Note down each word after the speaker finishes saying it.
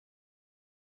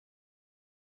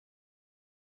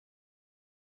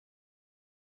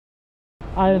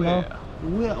I don't know.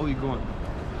 Where are we going?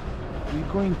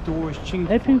 We're going towards Ching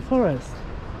Epping Forest.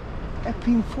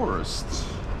 Epping Forest.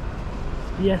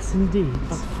 Yes, indeed.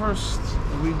 But first,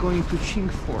 we're going to Ching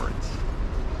Forest.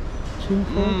 Ching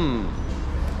Forest?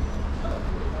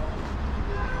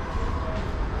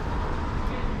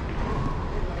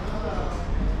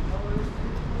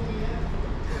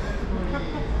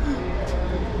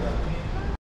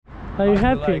 Are you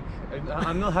happy?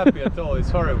 I'm not happy at all. It's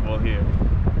horrible here.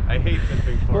 I hate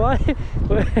Epping Forest.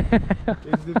 Why?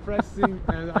 It's depressing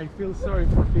and I feel sorry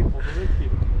for people who live here.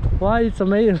 Why? It's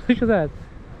amazing. Look at that.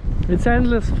 It's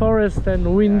endless forest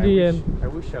and windy. I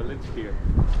wish I lived here.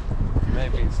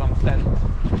 Maybe in some tent.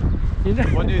 You know,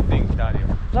 What do you think,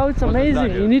 Dario? no, it's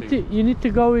amazing. You need to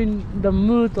go in the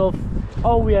mood of,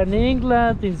 oh, we are in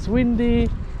England, it's windy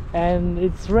and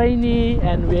it's rainy,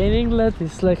 and we're in England,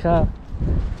 it's like a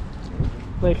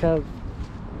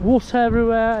wolves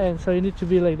everywhere, and so you need to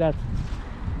be like that.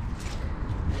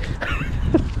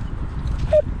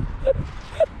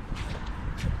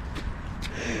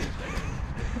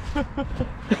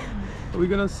 We're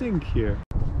gonna sink here.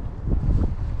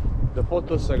 The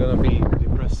photos are gonna be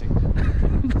depressing.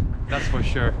 That's for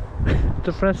sure.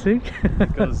 Depressing?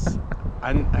 Because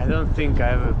I don't think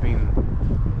I've ever been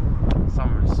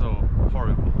somewhere so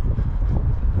horrible.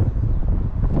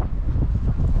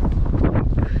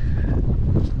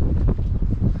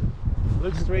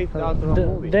 Look straight out of a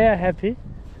movie. They are happy.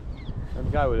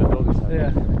 That guy with the dog is happy.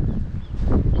 Yeah.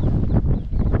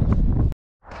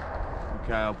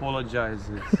 Okay, I apologize.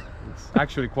 It's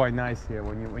actually quite nice here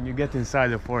when you get inside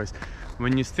the forest.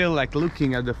 When you're still like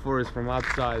looking at the forest from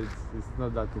outside, it's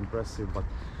not that impressive. But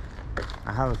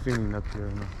I have a feeling that we're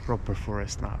in a proper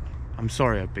forest now. I'm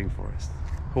sorry, Epping Forest.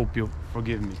 Hope you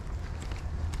forgive me.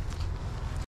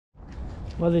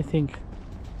 What do you think?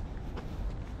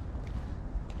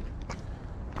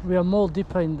 We are more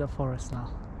deeper in the forest now.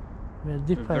 We are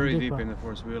deeper. We're very and deeper. deep in the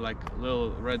forest. We're like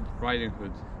little Red Riding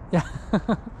Hood. Yeah.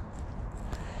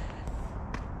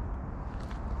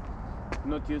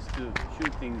 Not used to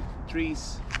shooting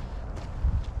trees,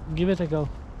 Give it a go.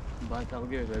 but I'll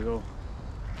give it a go.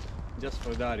 Just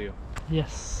for Dario.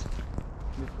 Yes.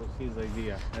 This was his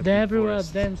idea. They Epping everywhere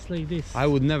Forest. dance like this. I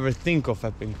would never think of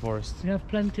Epping Forest. We have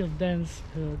plenty of dance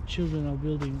children are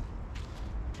building.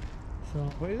 So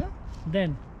What is that?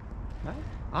 then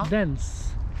Huh?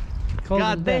 dance. Call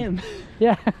God them damn! dance.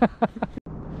 Yeah.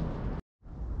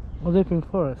 Or Epping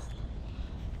Forest.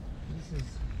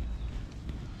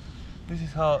 This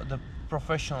is how the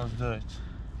professionals do it.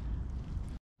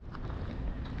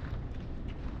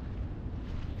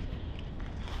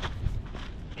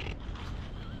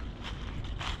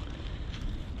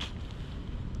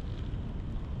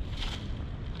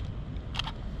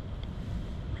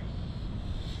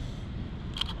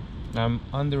 I'm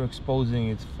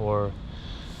underexposing it for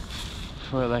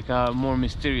like a more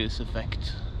mysterious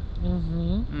effect.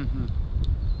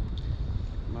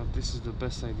 But this is the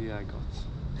best idea I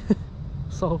got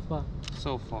So far.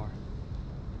 so far.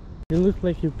 You look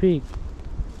like you peed.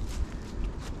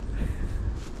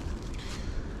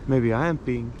 Maybe I am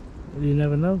peeing. You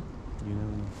never know. You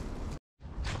never know.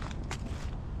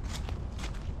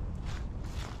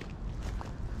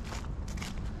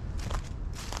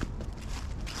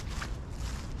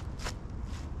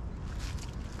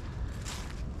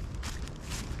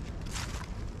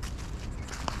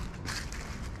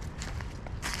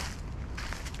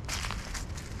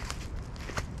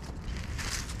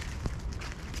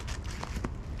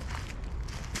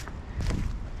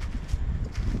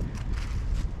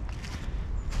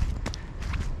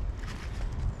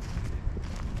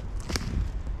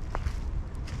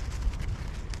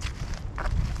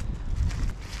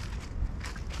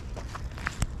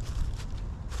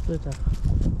 Better.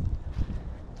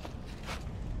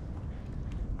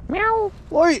 Meow!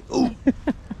 Oi! Ooh.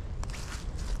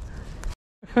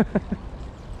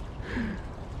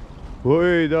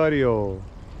 Oi, Dario!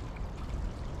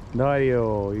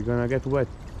 Dario, you're gonna get wet.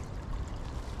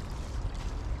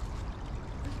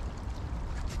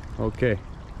 Okay.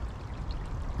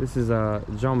 This is a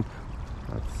jump.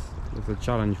 That's a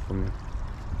challenge for me.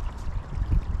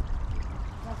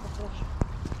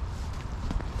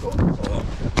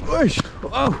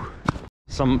 Oh.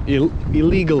 Some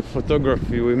illegal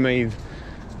photography we made.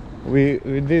 We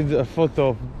did a photo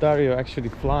of Dario actually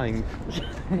flying.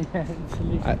 Yeah, it's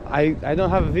illegal. I don't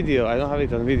have a video. I don't have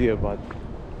it on video, but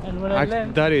And when I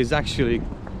land, Dario is actually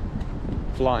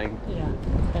flying. yeah.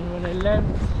 And when I land,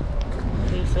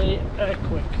 there's a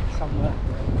earthquake somewhere.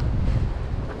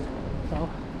 So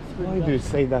it's really Why do you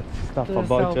say that stuff To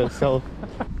about yourself. yourself?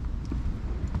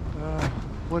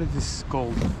 What is this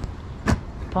called?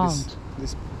 Pound.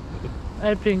 This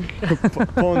Epping.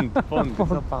 pond, it's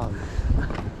not pound.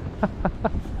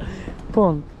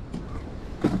 Pond.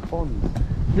 Pond.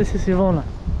 This is Ivona.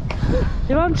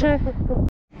 Ivanche!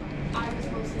 I was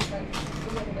mostly like the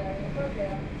little area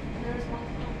program, and there was one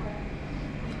time where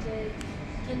we did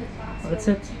in the class. That's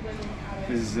there were it. 2 women out of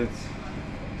This is it.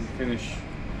 Finish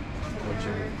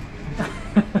watching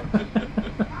it.